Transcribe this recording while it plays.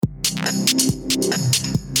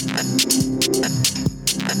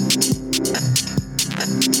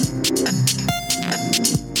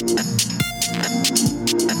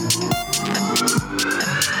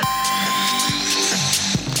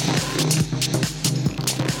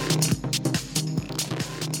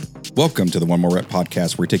Welcome to the One More Rep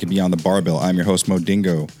podcast, where we take it beyond the barbell. I'm your host, Mo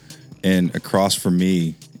Dingo, and across from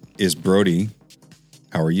me is Brody.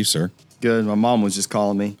 How are you, sir? Good. My mom was just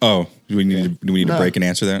calling me. Oh, do we need to break and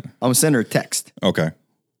answer that? I'm going to send her a text. Okay.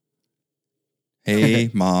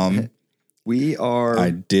 Hey, Mom. We are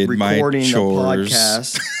I did recording my a chores.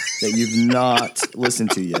 podcast that you've not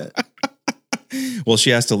listened to yet. Well,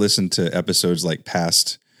 she has to listen to episodes like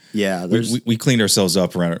past. Yeah. We cleaned ourselves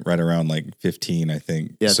up right around like 15, I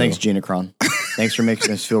think. Yeah, so. Thanks, Genacron. Thanks for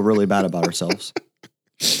making us feel really bad about ourselves.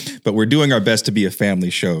 But we're doing our best to be a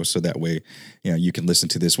family show, so that way, you can listen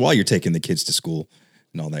to this while you're taking the kids to school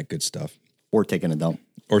and all that good stuff. Or taking a dump.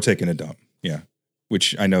 Yeah.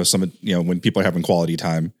 Which I know when people are having quality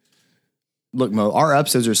time. Look, Mo, our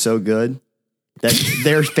episodes are so good that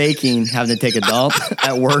they're faking having to take a dump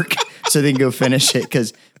at work so they can go finish it,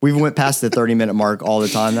 because we went past the 30-minute mark all the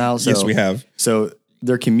time now. So, Yes, we have. So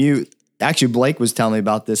their commute, actually Blake was telling me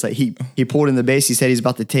about this. Like he pulled in the base. He said he's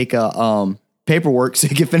about to take a paperwork so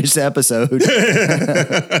he can finish the episode.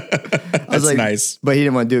 That's like, nice. But he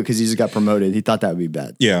didn't want to do it because he just got promoted. He thought that would be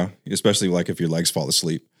bad. Yeah, especially like if your legs fall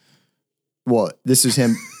asleep. Well, this is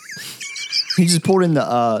him. He just pulled in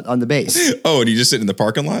on the base. Oh, and he just sit in the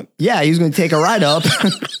parking lot? Yeah, he was going to take a ride up.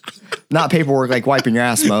 Not paperwork like wiping your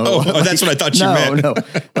ass, Mo. Oh, that's what I thought you meant. No.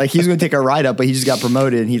 Like he was going to take a ride up, but he just got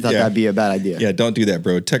promoted and he thought that'd be a bad idea. Yeah, don't do that,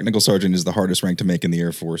 bro. Technical sergeant is the hardest rank to make in the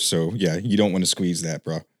Air Force. So yeah, you don't want to squeeze that,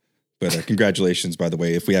 bro. But congratulations, by the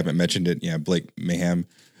way. If we haven't mentioned it, Blake Mayhem,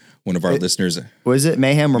 one of our listeners. Was it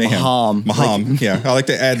Mayhem or Maham? Maham, yeah. I like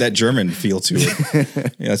to add that German feel to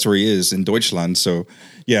it. Yeah, that's where he is, in Deutschland. So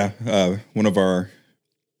yeah, one of our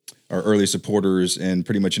early supporters and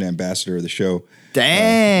pretty much an ambassador of the show.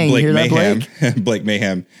 Dang, Blake you hear Mayhem. that, Blake? Blake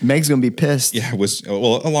Mayhem. Meg's going to be pissed. Yeah,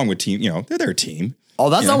 along with team, they're their team. Oh,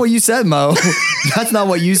 that's not what you said, Mo. That's not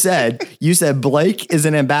what you said. You said Blake is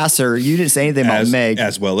an ambassador. You didn't say anything about Meg.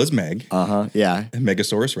 As well as Meg. Yeah.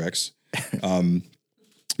 Megasaurus Rex.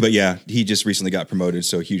 But yeah, he just recently got promoted,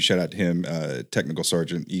 so huge shout out to him. Technical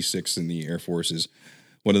Sergeant E6 in the Air Force is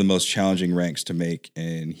one of the most challenging ranks to make,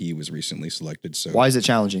 and he was recently selected. So why is it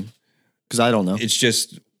challenging? Because I don't know. It's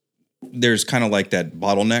just there's kind of like that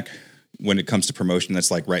bottleneck when it comes to promotion that's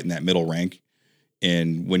like right in that middle rank.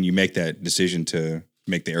 And when you make that decision to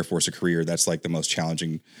make the Air Force a career, that's like the most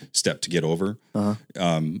challenging step to get over.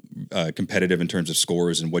 Competitive in terms of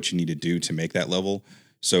scores and what you need to do to make that level.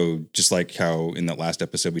 So just like how in that last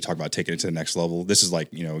episode we talked about taking it to the next level, this is like,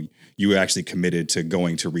 you actually committed to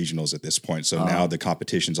going to regionals at this point. So now the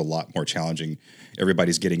competition's a lot more challenging.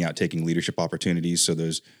 Everybody's getting out, taking leadership opportunities. So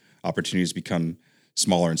those opportunities become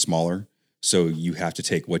smaller and smaller. So you have to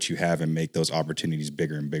take what you have and make those opportunities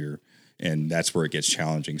bigger and bigger. And that's where it gets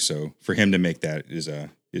challenging. So for him to make that is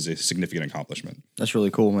a significant accomplishment. That's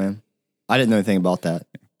really cool, man. I didn't know anything about that.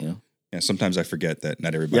 Yeah, sometimes I forget that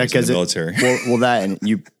not everybody's in the military. Well, that, and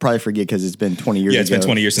you probably forget because it's been 20 years ago. Yeah, it's been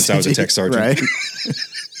 20 years since I was a tech sergeant. Right?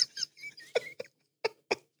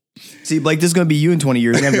 See, Blake, this is going to be you in 20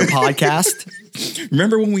 years. You have your podcast.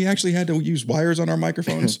 Remember when we actually had to use wires on our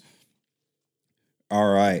microphones?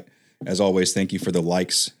 All right. As always, thank you for the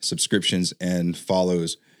likes, subscriptions, and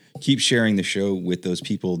follows. Keep sharing the show with those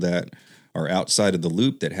people that are outside of the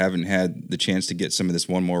loop that haven't had the chance to get some of this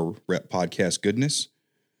One More Rep podcast goodness.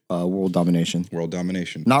 World domination.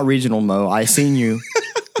 Not regional, Mo. I seen you.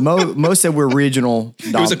 Mo said we're regional.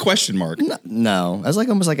 It was a question mark. No. That's like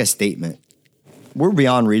almost like a statement. We're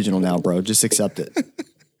beyond regional now, bro. Just accept it.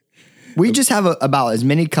 We just have about as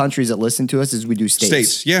many countries that listen to us as we do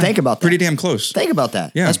states. Yeah. Think about that. Pretty damn close. Think about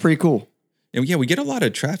that. Yeah. That's pretty cool. And yeah, we get a lot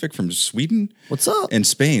of traffic from Sweden. What's up? And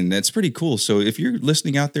Spain. That's pretty cool. So if you're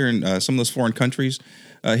listening out there in some of those foreign countries,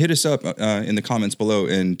 hit us up in the comments below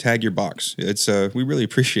and tag your box. It's we really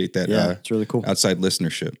appreciate that. Yeah, it's really cool. Outside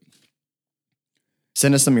listenership.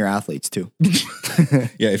 Send us some of your athletes too.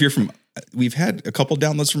 Yeah, if you're from, we've had a couple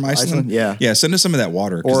downloads from Iceland. Yeah. Send us some of that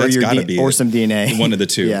water, because that's got to be or some DNA. One of the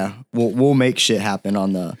two. Yeah, we'll make shit happen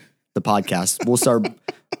on the podcast. We'll start.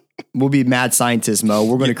 We'll be mad scientists, Mo.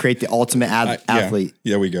 We're going to create the ultimate athlete.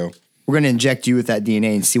 Yeah, there we go. We're going to inject you with that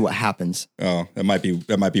DNA and see what happens. Oh, that might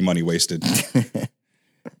be money wasted.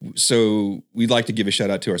 So we'd like to give a shout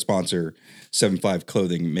out to our sponsor, 75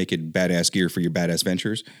 Clothing. Make it badass gear for your badass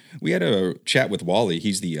ventures. We had a chat with Wally.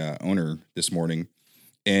 He's the owner this morning,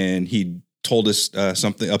 and he told us a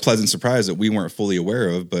pleasant surprise that we weren't fully aware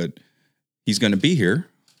of, but he's going to be here.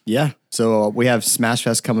 Yeah. So we have Smash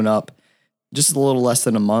Fest coming up just a little less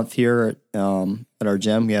than a month here at our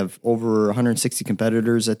gym. We have over 160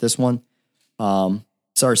 competitors at this one.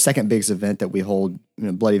 It's our second biggest event that we hold.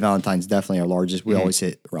 Bloody Valentine's definitely our largest. We always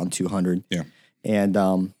hit around 200. Yeah.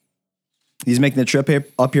 And he's making the trip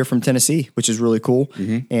up here from Tennessee, which is really cool.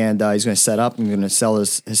 And he's going to set up and going to sell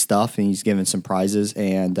his stuff, and he's giving some prizes.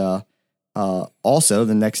 And also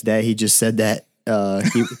the next day, he just said that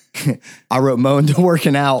I wrote Mo into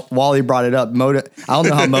working out. Wally brought it up. I don't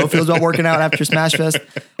know how Mo feels about working out after Smash Fest.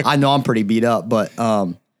 I know I'm pretty beat up, but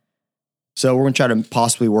so we're going to try to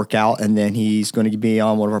possibly work out, and then he's going to be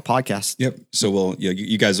on one of our podcasts. Yep. So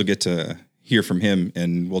you guys will get to hear from him,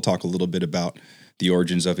 and we'll talk a little bit about the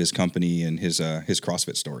origins of his company and his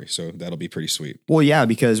CrossFit story. So that'll be pretty sweet. Well, yeah,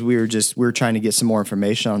 because we were trying to get some more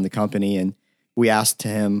information on the company, and we asked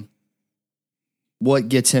him what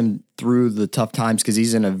gets him through the tough times, because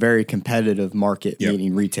he's in a very competitive market,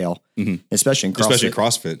 meaning retail, especially in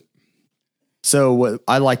CrossFit. So what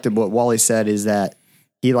Wally said is that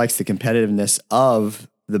he likes the competitiveness of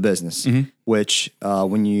the business, which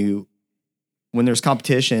when there's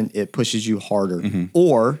competition, it pushes you harder,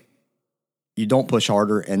 or you don't push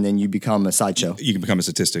harder, and then you become a sideshow. You can become a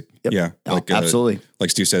statistic. Yep. Yeah. Absolutely. Like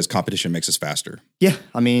Stu says, competition makes us faster. Yeah.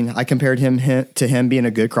 I mean, I compared him to him being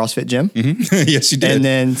a good CrossFit gym. Yes, you did. And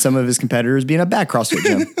then some of his competitors being a bad CrossFit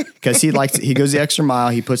gym, because he goes the extra mile.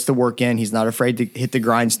 He puts the work in. He's not afraid to hit the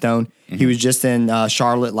grindstone. He was just in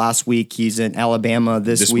Charlotte last week. He's in Alabama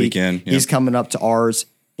this weekend. Yeah. He's coming up to ours.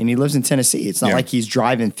 And he lives in Tennessee. It's not like he's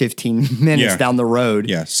driving 15 minutes down the road.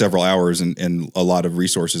 Yeah, several hours and a lot of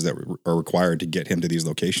resources that are required to get him to these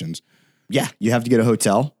locations. Yeah, you have to get a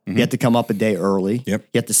hotel. You have to come up a day early. Yep.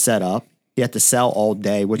 You have to set up. You have to sell all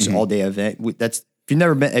day, which is an all day event.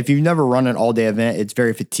 If you've never run an all day event, it's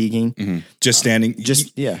very fatiguing. Just standing.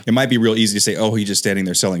 Yeah. It might be real easy to say, oh, he's just standing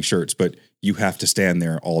there selling shirts, but you have to stand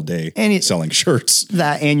there all day selling shirts.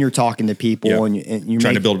 And you're talking to people and you're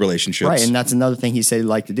trying to build relationships. Right. And that's another thing he said he'd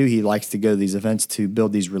like to do. He likes to go to these events to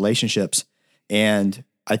build these relationships. And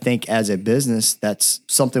I think as a business, that's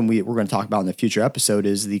something we're going to talk about in the future episode,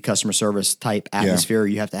 is the customer service type atmosphere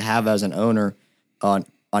you have to have as an owner on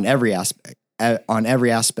every aspect.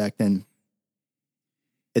 And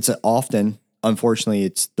it's unfortunately,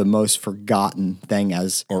 it's the most forgotten thing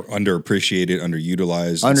or underappreciated,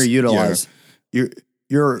 underutilized. Yeah.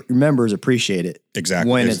 Your members appreciate it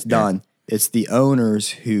exactly when it's done. It's the owners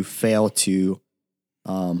who fail to,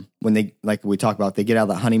 when they, like we talk about, they get out of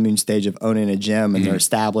the honeymoon stage of owning a gym and they're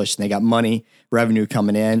established and they got money, revenue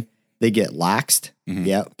coming in, they get laxed.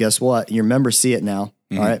 Yeah. Guess what? Your members see it now.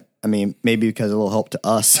 All right. I mean, maybe because of a little help to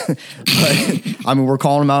us, but I mean, we're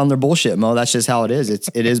calling them out on their bullshit, Mo. That's just how it is.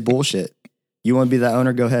 It is bullshit. You want to be that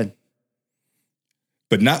owner? Go ahead.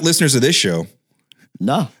 But not listeners of this show.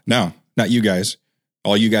 No, not you guys.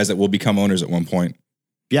 All you guys that will become owners at one point.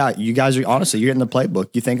 Yeah. You guys are honestly, you're in the playbook.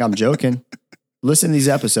 You think I'm joking? Listen to these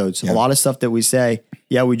episodes. A lot of stuff that we say,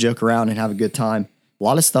 we joke around and have a good time. A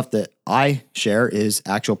lot of stuff that I share is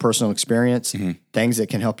actual personal experience, things that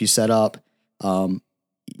can help you set up.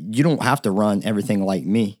 You don't have to run everything like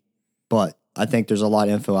me, but I think there's a lot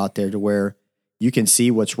of info out there to where you can see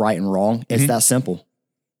what's right and wrong. It's that simple.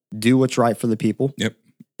 Do what's right for the people. Yep.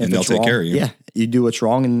 And they'll take care of you. Yeah. You do what's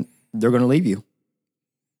wrong and they're going to leave you.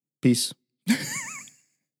 Peace.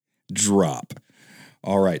 Drop.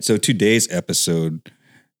 All right. So today's episode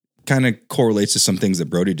kind of correlates to some things that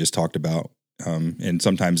Brody just talked about. And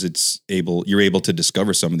sometimes you're able to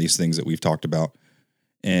discover some of these things that we've talked about.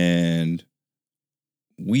 And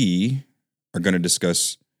we are going to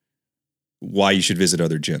discuss why you should visit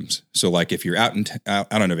other gyms. So like if you're out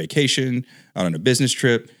on a vacation, out on a business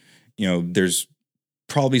trip, there's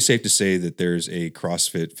probably safe to say that there's a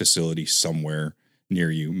CrossFit facility somewhere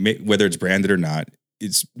near you, whether it's branded or not.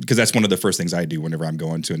 It's because that's one of the first things I do whenever I'm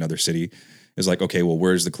going to another city is like, okay, well,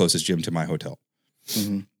 where's the closest gym to my hotel?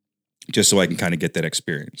 Just so I can kind of get that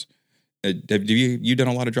experience. Have you done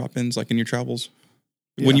a lot of drop-ins like in your travels?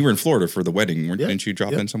 Yeah. When you were in Florida for the wedding, didn't you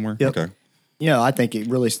drop in somewhere? Yep. Okay. I think it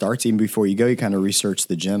really starts even before you go. You kind of research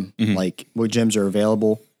the gym, like what gyms are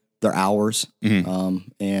available, their hours,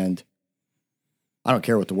 and I don't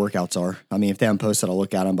care what the workouts are. I mean, if they haven't posted, I'll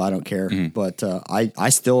look at them, but I don't care. But I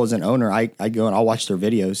still, as an owner, I go and I'll watch their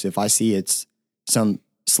videos. If I see it's some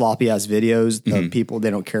sloppy ass videos of people, they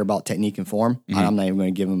don't care about technique and form, I'm not even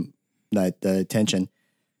going to give them the attention.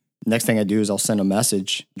 Next thing I do is I'll send a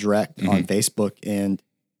message direct on Facebook, and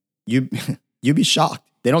you'd be shocked.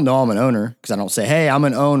 They don't know I'm an owner because I don't say, "Hey, I'm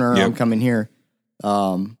an owner. I'm coming here."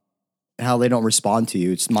 How they don't respond to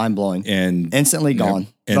you, it's mind blowing and instantly gone.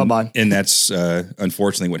 Bye bye. And that's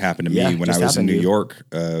unfortunately what happened to me when I was in New York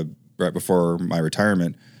right before my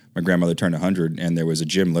retirement, my grandmother turned 100, and there was a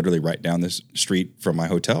gym literally right down this street from my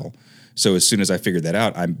hotel. So as soon as I figured that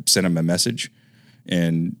out, I sent him a message.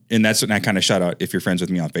 And that's when I kind of shout out, if you're friends with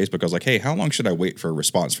me on Facebook, I was like, hey, how long should I wait for a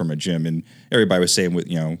response from a gym? And everybody was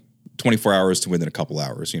saying, 24 hours to within a couple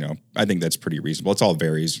hours. I think that's pretty reasonable. It all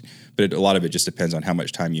varies, but a lot of it just depends on how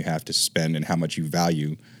much time you have to spend and how much you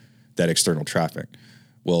value that external traffic.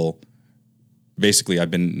 Well, basically, I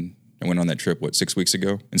went on that trip, 6 weeks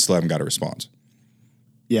ago, and still haven't got a response.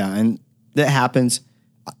 Yeah, and that happens.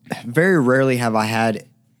 Very rarely have I had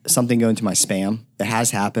something go into my spam. It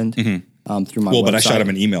has happened through my website. Well, but I shot him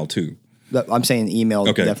an email too. I'm saying email,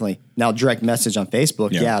 okay. Definitely. Now, direct message on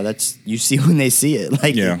Facebook, that's you see when they see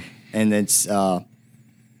it. And it's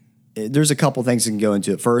there's a couple things that can go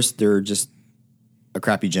into it. First, they're just a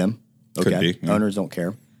crappy gym. Okay, could be, yeah. Owners don't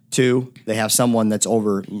care. 2, they have someone that's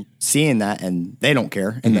overseeing that and they don't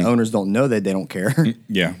care, and the owners don't know that they don't care.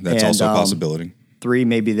 Yeah, that's also a possibility. 3,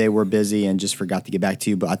 maybe they were busy and just forgot to get back to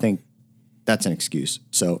you, but I think that's an excuse.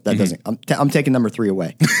 So that doesn't. I'm taking number 3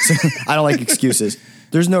 away. So I don't like excuses.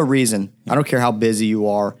 There's no reason. I don't care how busy you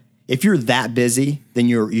are. If you're that busy, then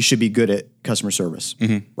you should be good at customer service,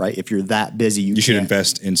 right? If you're that busy, you should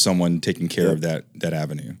invest in someone taking care of that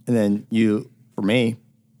avenue. And then for me,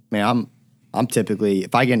 man, I'm typically,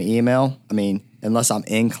 if I get an email, unless I'm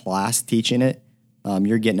in class teaching it,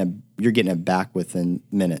 you're getting it back within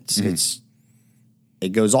minutes.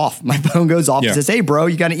 It goes off. My phone goes off. It says, "Hey, bro,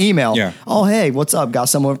 you got an email." Yeah. Oh, hey, what's up? Got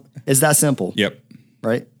someone? It's that simple. Yep.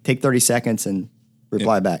 Right. Take 30 seconds and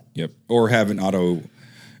reply back. Yep. Or have an auto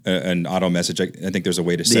message. I think there's a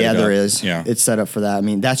way to set it up. Yeah, there is. Yeah. It's set up for that.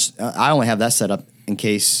 I only have that set up in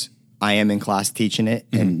case I am in class teaching it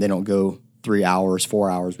and they don't go 3 hours, 4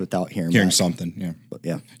 hours without hearing something. Yeah. But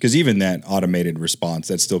yeah. Because even that automated response,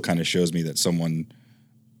 that still kind of shows me that someone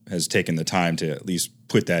has taken the time to at least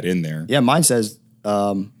put that in there. Yeah. Mine says,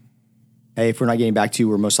 hey, if we're not getting back to you,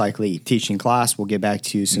 we're most likely teaching class. We'll get back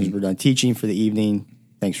to you as soon as we're done teaching for the evening.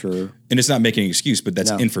 Thanks for... And it's not making an excuse, but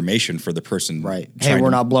that's information for the person. Right. Hey,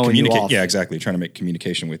 we're not blowing you off. Yeah, exactly. Trying to make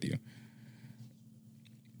communication with you.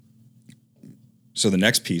 So the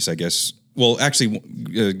next piece, I guess... Well, actually,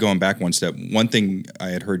 going back one step, one thing I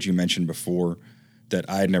had heard you mention before that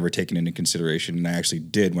I had never taken into consideration, and I actually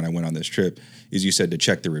did when I went on this trip, is you said to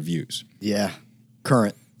check the reviews. Yeah.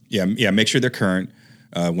 Current. Yeah, make sure they're current.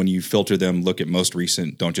 When you filter them, look at most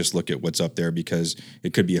recent. Don't just look at what's up there, because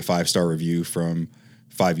it could be a 5-star review from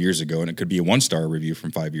 5 years ago, and it could be a 1-star review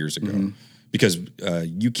from 5 years ago, because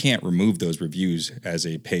you can't remove those reviews as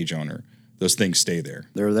a page owner. Those things stay there.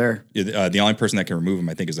 They're there. The only person that can remove them,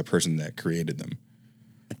 I think, is the person that created them.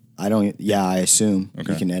 I assume you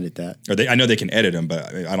can edit that. Or I know they can edit them,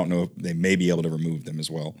 but I don't know if they may be able to remove them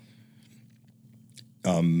as well.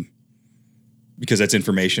 Because that's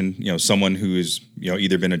information, someone who is,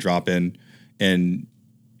 either been a drop-in, and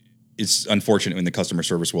it's unfortunate in the customer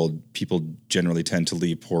service world, people generally tend to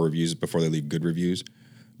leave poor reviews before they leave good reviews.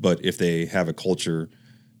 But if they have a culture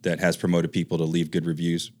that has promoted people to leave good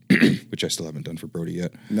reviews, which I still haven't done for Brody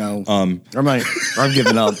yet. No. I'm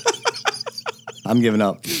giving up. I'm giving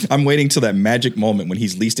up. I'm waiting till that magic moment when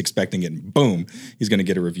he's least expecting it, and boom, he's going to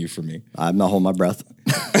get a review from me. I'm not holding my breath.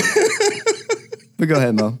 But go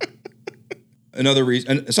ahead, Mo. Another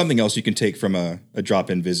reason, something else you can take from a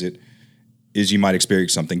drop-in visit is you might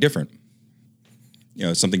experience something different.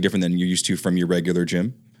 Something different than you're used to from your regular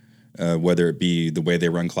gym, whether it be the way they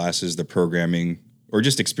run classes, the programming, or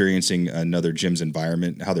just experiencing another gym's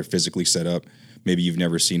environment, how they're physically set up. Maybe you've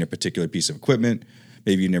never seen a particular piece of equipment.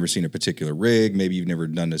 Maybe you've never seen a particular rig. Maybe you've never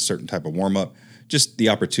done a certain type of warm-up. Just the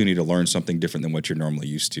opportunity to learn something different than what you're normally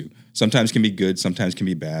used to. Sometimes can be good, sometimes can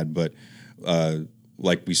be bad, but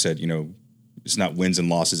like we said, it's not wins and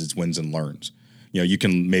losses, it's wins and learns. You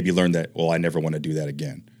can maybe learn that, I never want to do that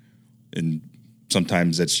again. And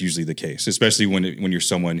sometimes that's usually the case, especially when you're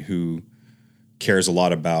someone who cares a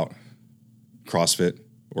lot about CrossFit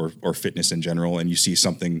or fitness in general, and you see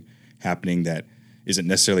something happening that isn't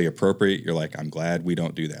necessarily appropriate. You're like, I'm glad we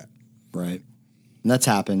don't do that. Right. And that's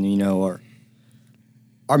happened,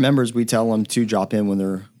 our members, we tell them to drop in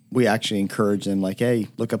when we actually encourage them, like, hey,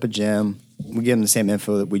 look up a gym. We give them the same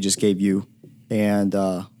info that we just gave you. And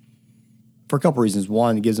for a couple reasons.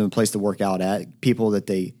 One, it gives them a place to work out at, people that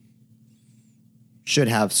they should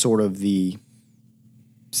have sort of the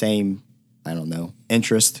same,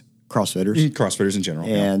 interest, CrossFitters. CrossFitters in general.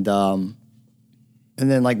 And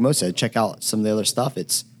then, like Mo said, check out some of the other stuff.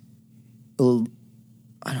 It's a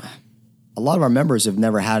lot of our members have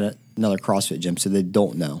never had another CrossFit gym, so they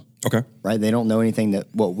don't know. Okay. Right? They don't know anything that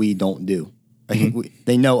what we don't do. Right?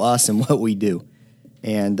 They know us and what we do.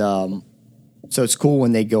 And So it's cool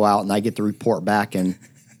when they go out and I get the report back, and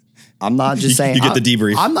I'm not just saying you get the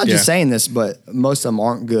debrief. I'm not just saying this, but most of them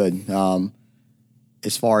aren't good.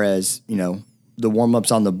 As far as, the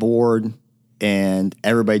warm-ups on the board, and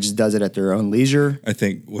everybody just does it at their own leisure. I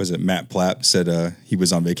think, was it Matt Platt said he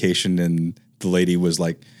was on vacation and the lady was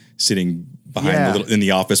like sitting behind in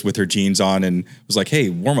the office with her jeans on and was like, "Hey,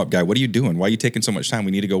 warm-up guy, what are you doing? Why are you taking so much time?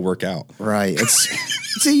 We need to go work out." Right.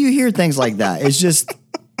 So you hear things like that. It's just,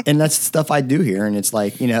 and that's the stuff I do here. And it's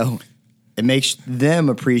like, it makes them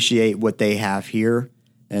appreciate what they have here,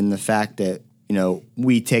 and the fact that,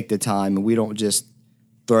 we take the time and we don't just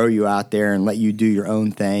throw you out there and let you do your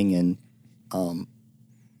own thing. And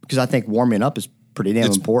because I think warming up is pretty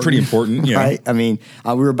damn important. Pretty important, yeah. Right? I mean,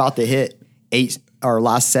 we were about to hit 8. Our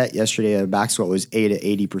last set yesterday at back squat was 8 at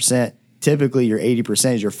 80%. Typically, your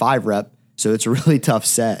 80% is your 5 rep, so it's a really tough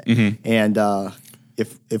set. Mm-hmm. And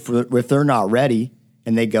if they're not ready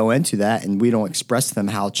and they go into that, and we don't express to them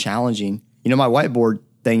how challenging, my whiteboard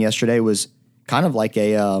thing yesterday was kind of like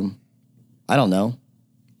a, I don't know.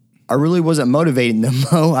 I really wasn't motivating them,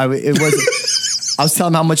 Mo. It wasn't. I was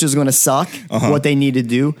telling them how much it was going to suck, what they need to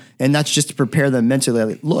do, and that's just to prepare them mentally.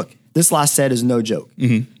 Like, look, this last set is no joke.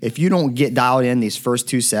 Mm-hmm. If you don't get dialed in these first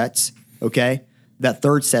 2 sets, okay, that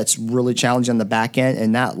third set's really challenging on the back end,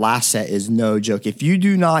 and that last set is no joke. If you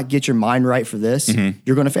do not get your mind right for this,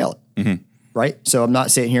 you're going to fail it, right? So I'm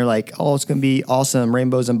not sitting here like, oh, it's going to be awesome,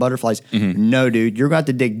 rainbows and butterflies. Mm-hmm. No, dude, you're going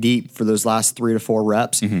to have to dig deep for those last 3 to 4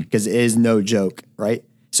 reps because it is no joke, right?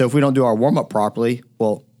 So if we don't do our warm-up properly,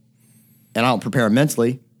 and I don't prepare them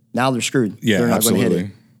mentally, now they're screwed. Yeah, they're not absolutely. going to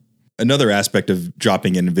hit it. Another aspect of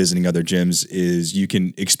dropping in and visiting other gyms is you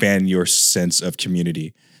can expand your sense of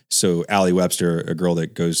community. So Allie Webster, a girl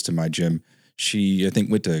that goes to my gym, she, I think,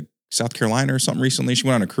 went to South Carolina or something recently. She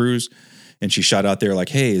went on a cruise and she shot out there like,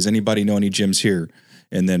 "Hey, does anybody know any gyms here?"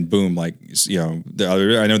 And then boom, like,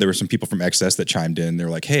 I know there were some people from XS that chimed in. They're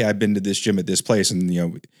like, "Hey, I've been to this gym at this place."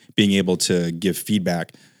 And, being able to give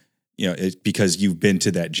feedback, it's because you've been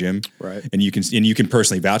to that gym, right? And you can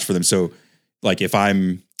personally vouch for them. So like if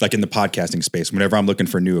I'm like in the podcasting space, whenever I'm looking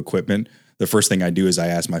for new equipment, the first thing I do is I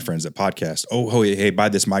ask my friends that podcast, "Oh, hey, buy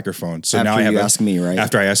this microphone." So after now I have ask me, right?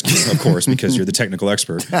 After I ask you, of course, because you're the technical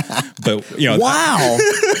expert. But wow.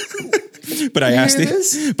 But I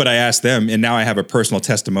asked them, and now I have a personal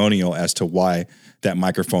testimonial as to why that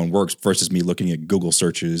microphone works versus me looking at Google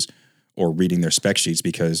searches or reading their spec sheets,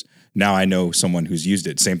 because now I know someone who's used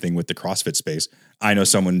it. Same thing with the CrossFit space. I know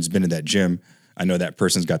someone who's been in that gym. I know that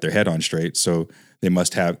person's got their head on straight. So they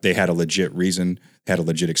had a legit reason, had a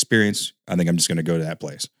legit experience. I think I'm just going to go to that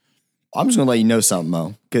place. I'm just going to let you know something,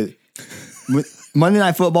 Mo. Because Monday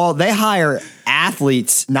Night Football, they hire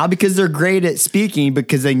athletes, not because they're great at speaking,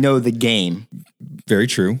 because they know the game. Very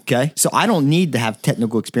true. Okay. So I don't need to have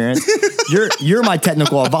technical experience. You're my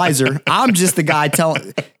technical advisor. I'm just the guy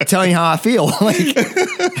telling you how I feel. Like,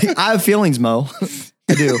 I have feelings, Mo.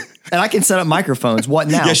 I do. And I can set up microphones. What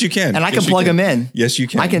now? Yes, you can. And I can plug them in. Yes, you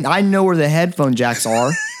can. I know where the headphone jacks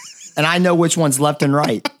are, and I know which one's left and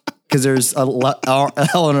right because there's a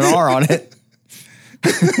L and an R on it.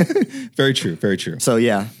 Very true. Very true. So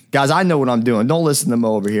yeah, guys, I know what I'm doing. Don't listen to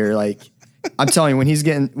Mo over here. Like, I'm telling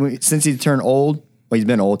you, since he turned old, well, he's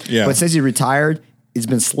been old, but since he retired, he's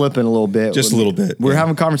been slipping a little bit. Just a little bit. We're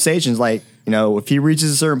having conversations like, if he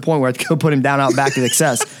reaches a certain point, we have to go put him down out back to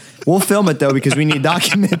excess. We'll film it though, because we need to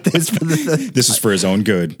document this for this is for his own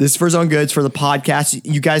good. This is for his own good. It's for the podcast.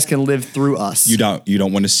 You guys can live through us. You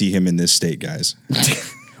don't want to see him in this state, guys.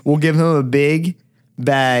 We'll give him a big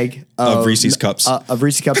bag of Reese's Cups. Of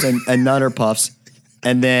Reese's Cups and Nutter Puffs.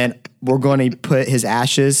 And then we're going to put his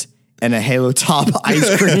ashes in a Halo Top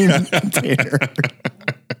ice cream container.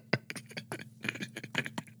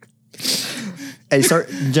 Hey,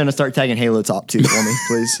 Jenna, start tagging Halo Top too for me,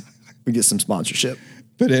 please. We get some sponsorship.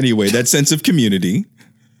 But anyway, that sense of community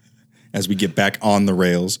as we get back on the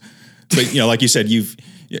rails. But, like you said,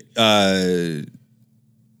 didn't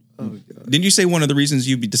you say one of the reasons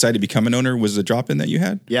you decided to become an owner was the drop-in that you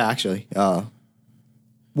had? Yeah, actually.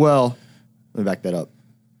 Well, let me back that up.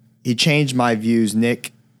 He changed my views.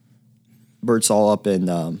 Nick Birdsall up in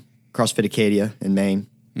CrossFit Acadia in Maine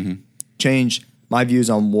changed my views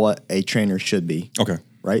on what a trainer should be. Okay.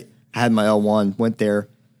 Right? I had my L1, went there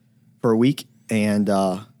for a week and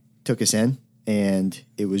took us in. And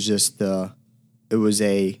it was just, it was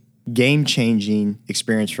a game-changing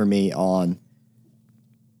experience for me on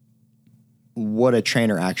what a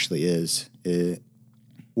trainer actually is.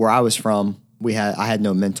 Where I was from, I had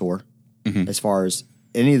no mentor as far as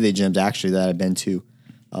any of the gyms actually that I've been to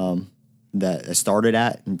that I started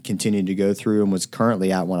at and continued to go through and was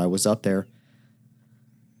currently at when I was up there.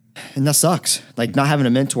 And that sucks. Like not having a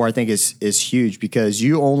mentor, I think is huge because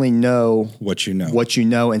you only know what you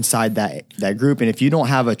know inside that group. And if you don't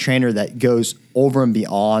have a trainer that goes over and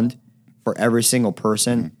beyond for every single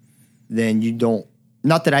person, then you don't,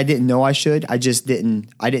 not that I didn't know I should, I didn't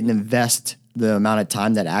invest the amount of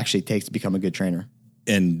time that it actually takes to become a good trainer.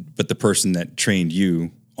 But the person that trained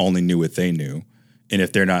you only knew what they knew. And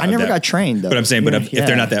if they're not, I never got trained though. But I'm saying, if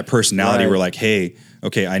they're not that personality, we're like, hey,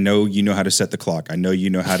 okay, I know you know how to set the clock. I know you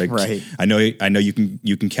know how to. Right. I know you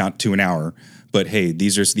can count to an hour. But hey,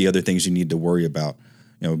 these are the other things you need to worry about.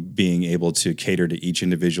 You know, being able to cater to each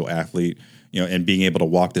individual athlete. You know, and being able to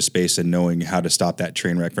walk the space and knowing how to stop that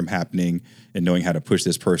train wreck from happening, and knowing how to push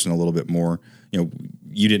this person a little bit more. You know,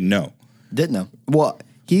 you didn't know. Didn't know. Well,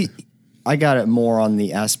 I got it more on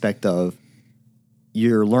the aspect of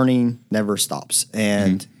your learning never stops.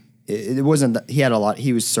 And it wasn't,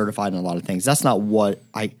 he was certified in a lot of things. That's not what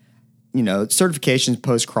certifications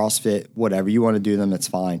post CrossFit, whatever, you want to do them, that's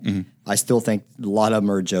fine. I still think a lot of them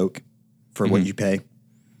are a joke for what you pay.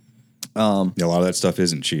 A lot of that stuff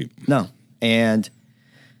isn't cheap. No. And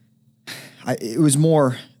it was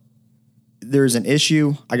more, there's an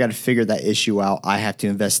issue. I got to figure that issue out. I have to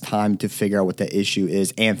invest time to figure out what that issue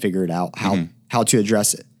is and figure it out, how to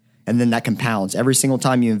address it. And then that compounds. Every single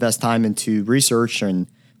time you invest time into research and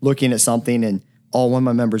looking at something and, one of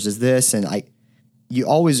my members is this. And you're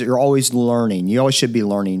always learning. You always should be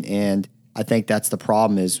learning. And I think that's the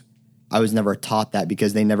problem is I was never taught that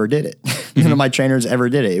because they never did it. None of my trainers ever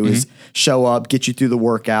did it. It was show up, get you through the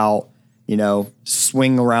workout,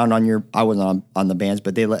 swing around I wasn't on the bands,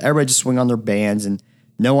 but they let everybody just swing on their bands and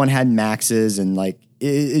no one had maxes and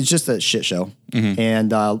it's just a shit show.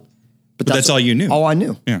 And, but that's all you knew. All I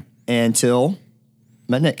knew. Yeah. Until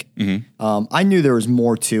met Nick. I knew there was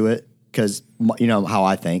more to it because you know how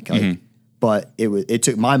I think, but it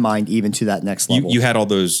took my mind even to that next level. You had all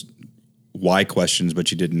those why questions,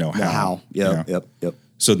 but you didn't know how. Yep.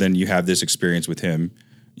 So then you have this experience with him,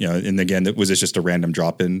 and again, was this just a random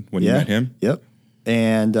drop in when you met him? Yep.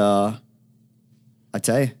 And I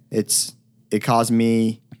tell you, it caused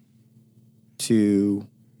me to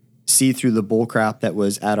see through the bull crap that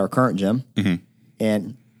was at our current gym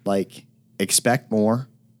and expect more.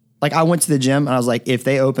 I went to the gym and I was like, if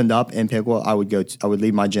they opened up in Pickle, I would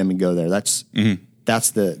leave my gym and go there. That's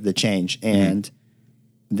the change. And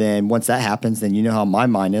then once that happens, then you know how my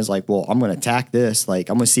mind is I'm going to attack this. I'm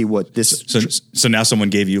going to see what this. So now someone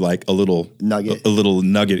gave you a little nugget, a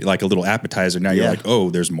little appetizer. Now you're like, oh,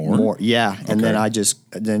 there's more. Yeah. Okay. And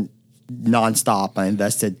then nonstop, I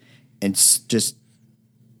invested and just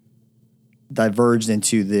diverged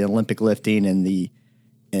into the Olympic lifting and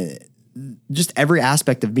just every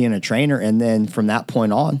aspect of being a trainer. And then from that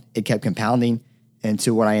point on, it kept compounding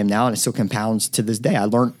into what I am now. And it still compounds to this day. I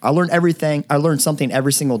learned everything. I learned something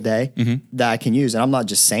every single day that I can use. And I'm not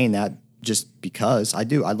just saying that just because I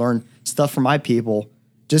do. I learn stuff from my people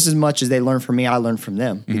just as much as they learn from me. I learn from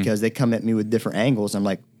them because they come at me with different angles. I'm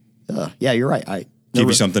like, yeah, you're right. Give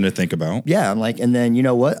you something to think about. Yeah. I'm like, and then you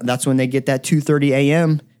know what? That's when they get that 2:30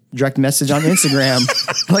 a.m. direct message on Instagram.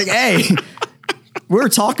 Hey, we were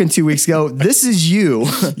talking 2 weeks ago. This is you.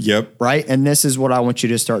 Yep. Right. And this is what I want you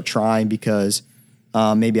to start trying because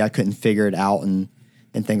maybe I couldn't figure it out and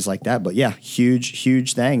things like that. But yeah,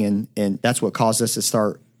 huge thing. And that's what caused us to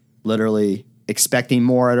start literally expecting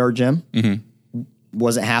more at our gym.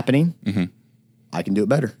 Wasn't happening. I can do it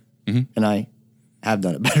better. And I have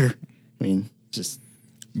done it better. I mean,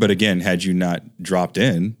 but again, had you not dropped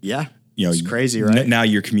in, it's crazy, right? Now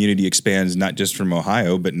your community expands not just from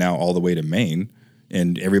Ohio, but now all the way to Maine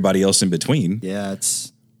and everybody else in between. Yeah,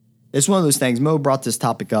 it's one of those things. Mo brought this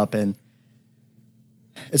topic up, and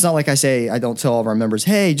it's not like I don't tell all of our members,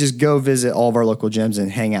 hey, just go visit all of our local gyms and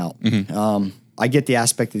hang out. I get the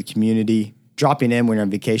aspect of the community. Dropping in when you're on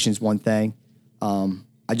vacation is one thing.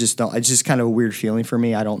 I just don't. It's just kind of a weird feeling for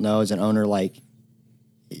me. I don't know, as an owner,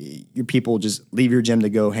 your people just leave your gym to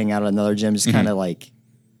go hang out at another gym. It's kind of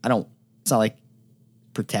it's not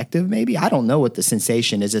protective maybe. I don't know what the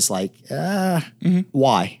sensation is. It's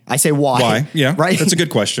why? I say why. Why? Yeah. Right? That's a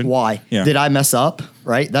good question. Why? Yeah. Did I mess up?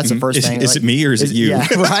 Right? That's the first thing. Is it me or is it you? Yeah,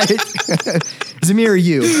 right? Is it me or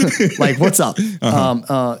you? What's up?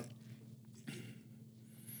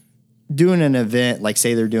 Doing an event,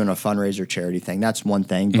 say they're doing a fundraiser charity thing, that's one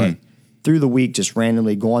thing. But through the week, just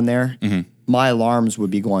randomly going there, my alarms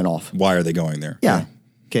would be going off. Why are they going there? Yeah.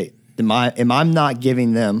 Okay. Am I not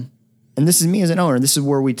giving them, and this is me as an owner, this is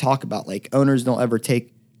where we talk about owners don't ever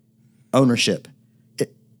take ownership.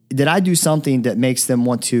 Did I do something that makes them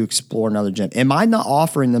want to explore another gym? Am I not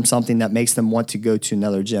offering them something that makes them want to go to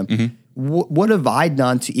another gym? What have I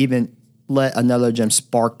done to even let another gym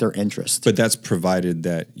spark their interest. But that's provided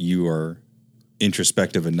that you are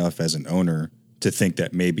introspective enough as an owner to think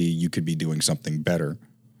that maybe you could be doing something better.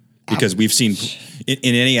 Because we've seen in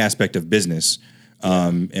any aspect of business,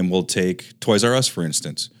 and we'll take Toys R Us, for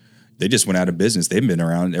instance. They just went out of business. They've been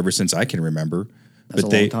around ever since I can remember. That's a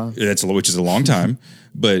long time. Which is a long time.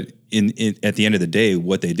 But at the end of the day,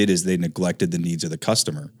 what they did is they neglected the needs of the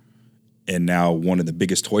customer. And now one of the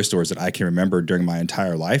biggest toy stores that I can remember during my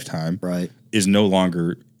entire lifetime is no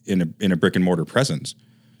longer in a brick and mortar presence,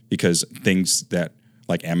 because things that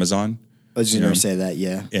like Amazon. I was just going to say that,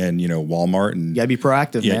 yeah. And, Walmart. And you got to be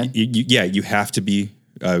proactive, man. You have to be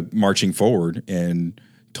marching forward. And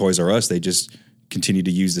Toys R Us, they just continue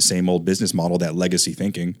to use the same old business model, that legacy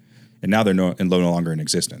thinking. And now they're no longer in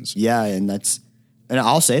existence. Yeah, and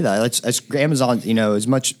I'll say that. That's Amazon, as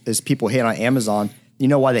much as people hate on Amazon, you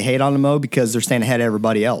know why they hate on them, Mo? Because they're staying ahead of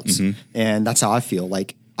everybody else. Mm-hmm. And that's how I feel.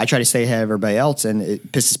 Like, I try to stay ahead of everybody else, and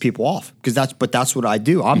it pisses people off. But that's what I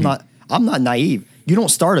do. I'm not naive. You don't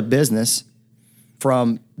start a business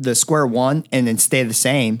from the square one and then stay the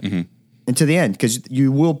same until the end, because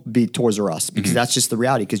you will be Toys R Us, because that's just the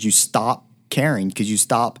reality, because you stop caring, because you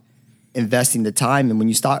stop investing the time. And when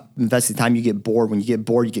you stop investing time, you get bored. When you get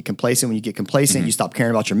bored, you get complacent. When you get complacent, you stop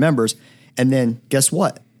caring about your members. And then guess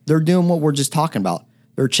what? They're doing what we're just talking about.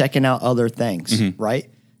 They're checking out other things, right?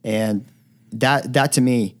 And that to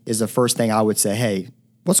me is the first thing I would say, hey,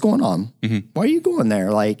 what's going on? Why are you going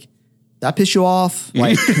there? Like, that piss you off?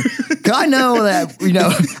 Like, 'cause I know that,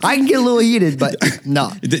 I can get a little heated, but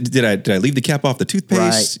no. Did I leave the cap off the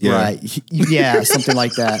toothpaste? Right. Yeah, something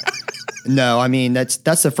like that. No, I mean, that's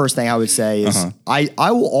the first thing I would say is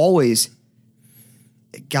I will always,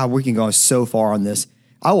 God, we can go so far on this.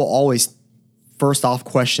 I will always first off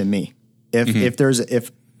question me.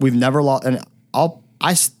 If we've never lost, and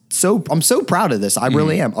I'm so proud of this. I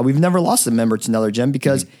really am. We've never lost a member to another gym,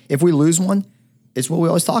 because if we lose one, it's what we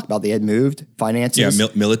always talk about. They had moved, finances. Yeah,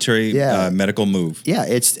 military, medical move. Yeah,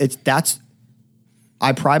 that's.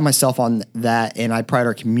 I pride myself on that, and I pride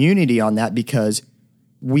our community on that, because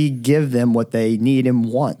we give them what they need and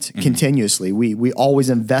want continuously. We always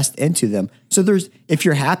invest into them. So if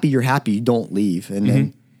you're happy, you're happy. You don't leave, and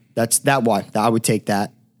then that's why I would take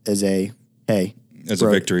that as a a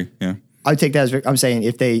victory. Yeah, I would take that as I'm saying,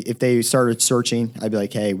 if they started searching, I'd be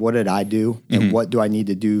like, hey, what did I do, and what do I need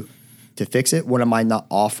to do to fix it? What am I not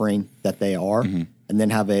offering that they are? And then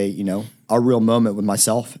have a real moment with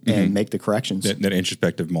myself and make the corrections. That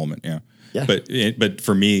introspective moment. Yeah. But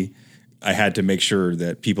for me, I had to make sure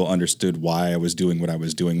that people understood why I was doing what I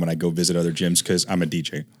was doing when I go visit other gyms, because I'm a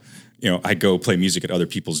DJ. I go play music at other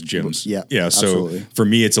people's gyms. Yeah. Yeah. So absolutely. For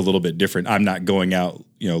me, it's a little bit different. I'm not going out,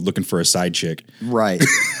 looking for a side chick. Right.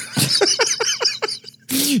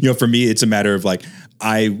 For me, it's a matter of like,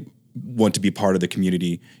 I want to be part of the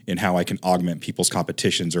community and how I can augment people's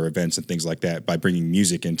competitions or events and things like that by bringing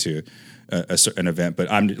music into an event. But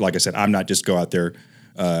like I said, I'm not just go out there.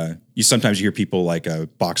 Sometimes you hear people like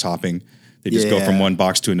box hopping. They just go from one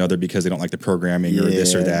box to another because they don't like the programming or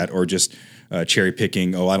this or that, or just cherry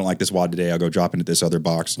picking. Oh, I don't like this WOD today. I'll go drop into this other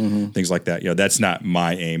box. Things like that. That's not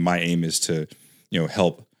my aim. My aim is to,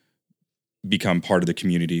 help become part of the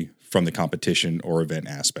community from the competition or event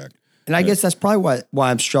aspect. And I guess that's probably why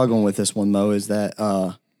I'm struggling with this one, Mo, is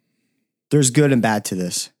that there's good and bad to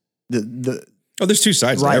this. There's two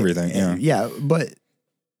sides to everything. Yeah, but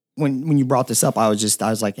when you brought this up, I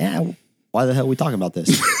was like, why the hell are we talking about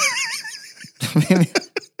this?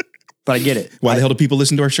 But I get it. Why the hell do people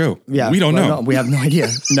listen to our show? Yeah, we don't know. No, we have no idea.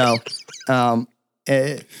 No,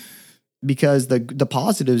 because the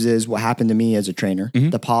positives is what happened to me as a trainer.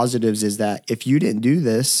 The positives is that if you didn't do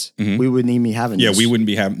this, we wouldn't even be having this. Yeah, we wouldn't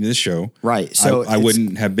be having this show. Right. So I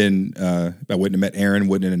wouldn't have been, I wouldn't have met Aaron,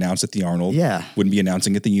 wouldn't have announced at the Arnold. Yeah. Wouldn't be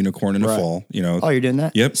announcing at the Unicorn in the fall. Oh, you're doing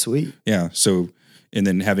that? Yep. Sweet. Yeah. So, and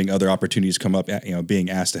then having other opportunities come up, being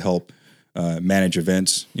asked to help manage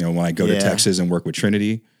events, when I go to Texas and work with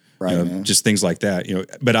Trinity, just things like that,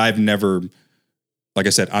 but I've never, like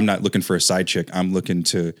I said, I'm not looking for a side chick. I'm looking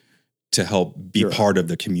to help be part of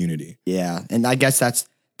the community. Yeah. And I guess that's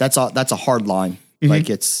a hard line. Like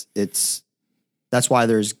it's that's why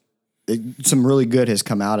there's some really good has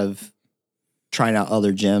come out of trying out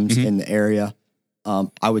other gyms in the area.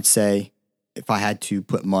 I would say if I had to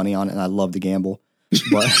put money on it, and I love to gamble,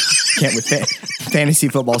 but can't with fantasy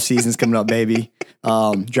football season's coming up, baby.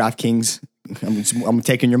 DraftKings, I'm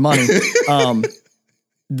taking your money.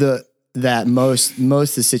 That most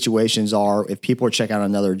of the situations are, if people are checking out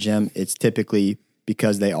another gym, it's typically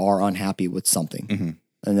because they are unhappy with something.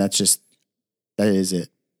 And that is it.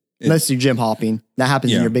 Unless you're gym hopping. That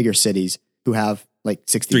happens in your bigger cities who have like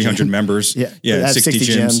 60 300 members. Yeah. Yeah. 60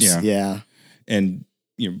 gyms. Yeah. And,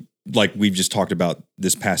 like we've just talked about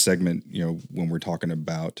this past segment, when we're talking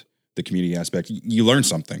about the community aspect, you learn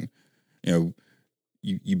something.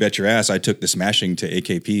 You bet your ass I took the smashing to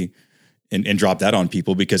AKP and dropped that on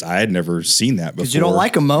people because I had never seen that before. Because you don't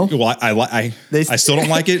like them, Mo. Well, I still don't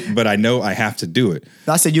like it, but I know I have to do it.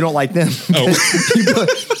 I said you don't like them. Oh.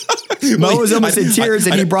 Mo was almost in tears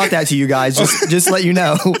and he brought that to you guys. Just let you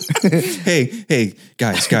know. Hey,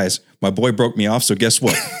 guys, my boy broke me off, so guess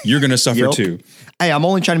what? You're going to suffer too. Hey, I'm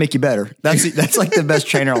only trying to make you better. That's like the best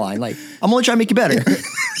trainer line. Like, I'm only trying to make you better.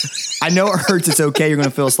 I know it hurts. It's okay. You're going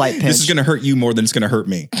to feel a slight pinch. This is going to hurt you more than it's going to hurt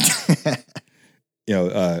me.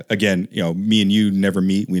 Again, me and you never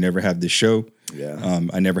meet. We never have this show. Yeah.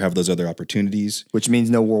 I never have those other opportunities. Which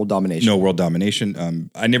means no world domination. No world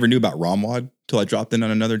domination. I never knew about Ramwad till I dropped in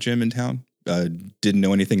on another gym in town. Didn't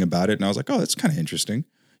know anything about it. And I was like, oh, that's kind of interesting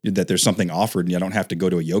that there's something offered and I don't have to go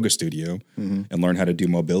to a yoga studio and learn how to do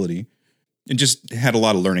mobility. And just had a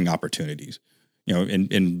lot of learning opportunities,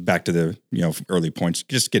 and back to the, early points,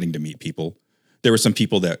 just getting to meet people. There were some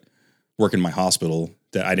people that work in my hospital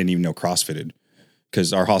that I didn't even know CrossFitted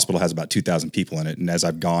because our hospital has about 2,000 people in it. And as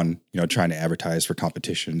I've gone, trying to advertise for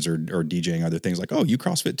competitions or DJing other things like, oh, you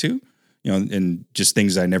CrossFit too, and just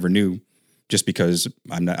things I never knew just because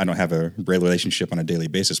I don't have a relationship on a daily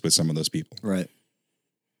basis with some of those people. Right.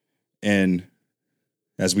 And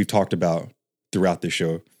as we've talked about throughout this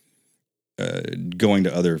show, going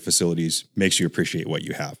to other facilities makes you appreciate what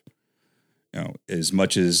you have. As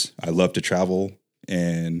much as I love to travel,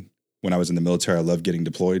 and when I was in the military, I loved getting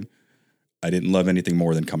deployed. I didn't love anything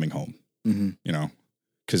more than coming home.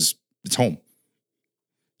 Because it's home.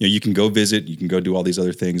 You can go visit, you can go do all these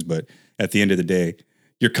other things, but at the end of the day,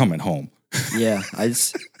 you're coming home. Yeah,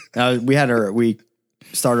 we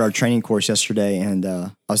started our training course yesterday, and I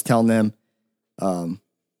was telling them,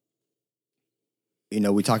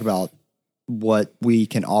 we talk about what we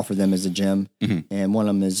can offer them as a gym. And one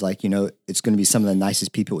of them is like, it's going to be some of the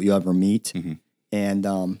nicest people you ever meet. And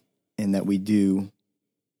that we do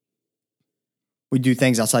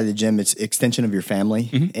things outside the gym. It's extension of your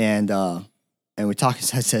family. And we talked,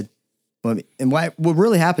 I said, and what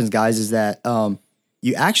really happens, guys, is that,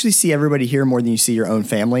 you actually see everybody here more than you see your own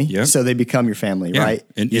family. Yep. So they become your family, right?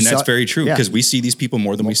 And that's very true because we see these people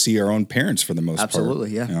more than we see our own parents for the most part.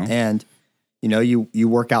 Absolutely, yeah. And, you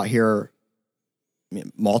work out here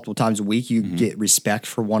multiple times a week, you get respect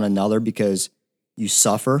for one another because you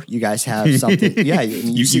suffer. You guys have something. Yeah.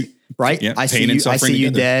 You see, right. Yeah, I see you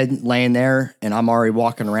dead laying there and I'm already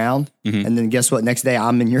walking around. And then guess what? Next day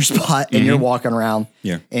I'm in your spot and you're walking around.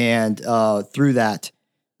 Yeah. And, through that,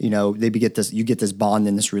 you get this bond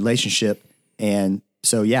in this relationship. And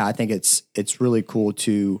so, yeah, I think it's really cool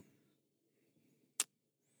to,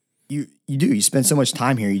 you spend so much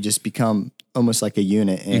time here. You just become almost like a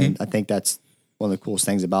unit. And I think that's one of the coolest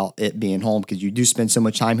things about it being home because you do spend so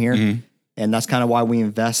much time here. And that's kind of why we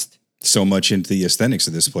invest so much into the aesthetics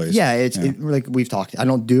of this place. Yeah. It, like we've talked, I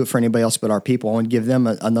don't do it for anybody else but our people. I want to give them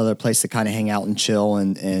another place to kind of hang out and chill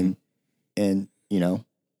and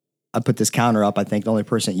I put this counter up. I think the only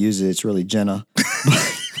person that uses it's really Jenna.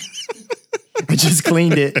 I just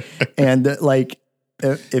cleaned it. And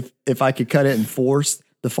if I could cut it and force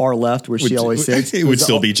the far left where she always sits. It would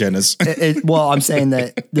still be Jenna's. Well, I'm saying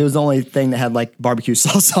that there was the only thing that had like barbecue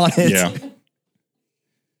sauce on it. Yeah.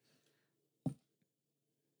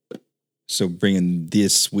 So bringing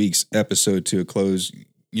this week's episode to a close,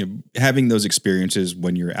 having those experiences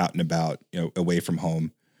when you're out and about, away from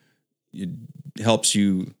home, it helps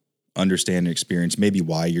you understand and experience maybe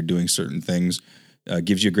why you're doing certain things,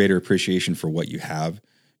 gives you a greater appreciation for what you have.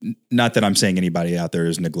 Not that I'm saying anybody out there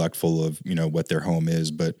is neglectful of, what their home is,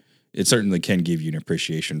 but it certainly can give you an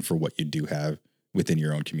appreciation for what you do have within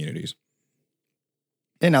your own communities.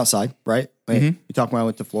 And outside, right? You talk when I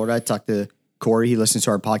went to Florida, I talked to Corey. He listens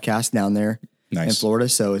to our podcast down there in Florida.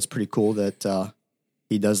 So it's pretty cool that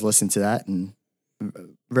he does listen to that and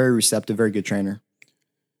very receptive, very good trainer.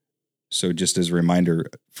 So just as a reminder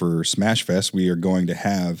for Smash Fest, we are going to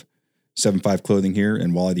have 7'5" Clothing here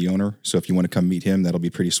and Wally the owner. So if you want to come meet him, that'll be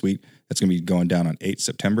pretty sweet. That's going to be going down on 8th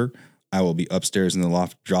September. I will be upstairs in the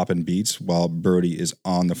loft dropping beats while Brody is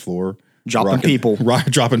on the floor. Dropping people and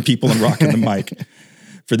rocking the mic.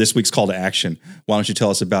 For this week's call to action, why don't you tell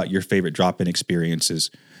us about your favorite drop-in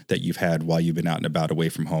experiences that you've had while you've been out and about away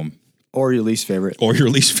from home? Or your least favorite. Or your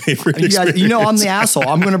least favorite. I'm the asshole.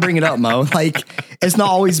 I'm going to bring it up, Mo. Like, it's not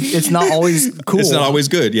always cool. It's not always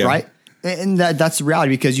good, yeah. Right? And that's the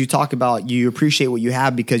reality because you talk about, you appreciate what you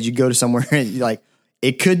have because you go to somewhere and you're like,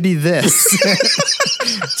 it could be this.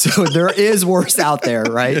 So there is worse out there,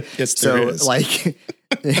 right? Yes, there is. Like, you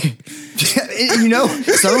know,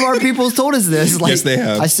 some of our people told us this. Like, yes, they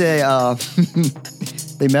have. I say,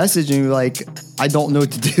 they message me like, I don't know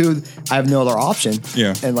what to do. I have no other option.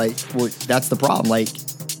 Yeah. And like, well, that's the problem. Like,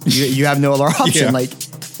 you have no other option. Yeah. Like,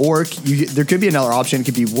 or there could be another option. It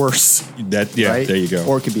could be worse. Right? There you go.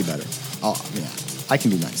 Or it could be better. Oh, yeah. I can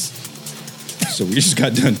be nice. So we just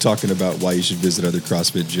got done talking about why you should visit other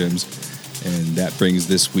CrossFit gyms. And that brings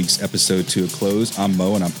this week's episode to a close. I'm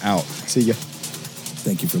Mo, and I'm out. See ya.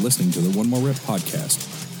 Thank you for listening to the One More Rep podcast.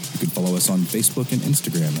 You can follow us on Facebook and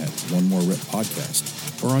Instagram at One More Rep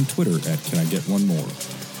Podcast, or on Twitter at Can I Get One More,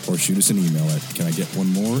 or shoot us an email at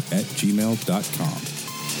canigetonmore@gmail.com.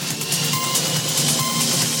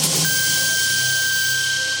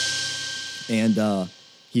 And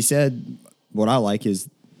he said, what I like is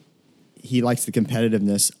he likes the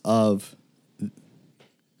competitiveness of.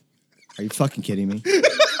 Are you fucking kidding me?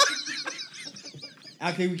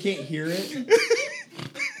 Okay, we can't hear it.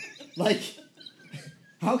 Like,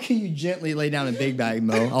 how can you gently lay down a big bag,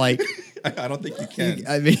 Mo? Like, I don't think you can.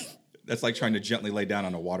 I mean, That's like trying to gently lay down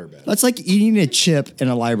on a waterbed. that's like eating a chip in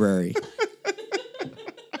a library.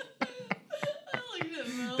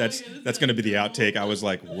 That's going to be the outtake. I was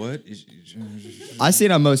like, what is... I see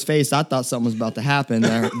it on Mo's face. I thought something was about to happen.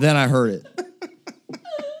 Then I heard it.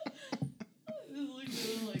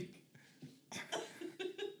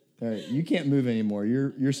 All right, you can't move anymore.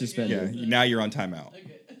 You're suspended. Yeah, now you're on timeout. Okay.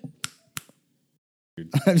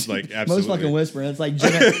 It's like, absolutely. Most fucking whispering. It's like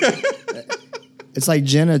Jenna. It's like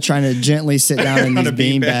Jenna trying to gently sit down in On this a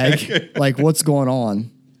beanbag. beanbag. Like, what's going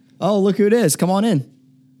on? Oh, look who it is. Come on in.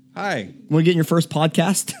 Hi. Want to get in your first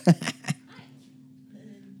podcast?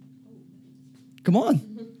 Come on.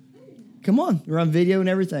 Come on. We're on video and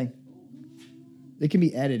everything. It can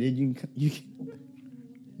be edited. You can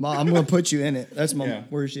Mom, I'm going to put you in it. That's my. Yeah.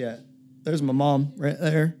 Where's she at? There's my mom right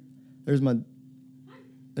there. There's my dad.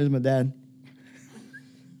 Where's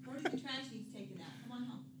the trash he's taking out? Come on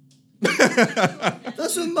home.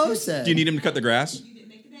 That's what Mo said. Do you need him to cut the grass? You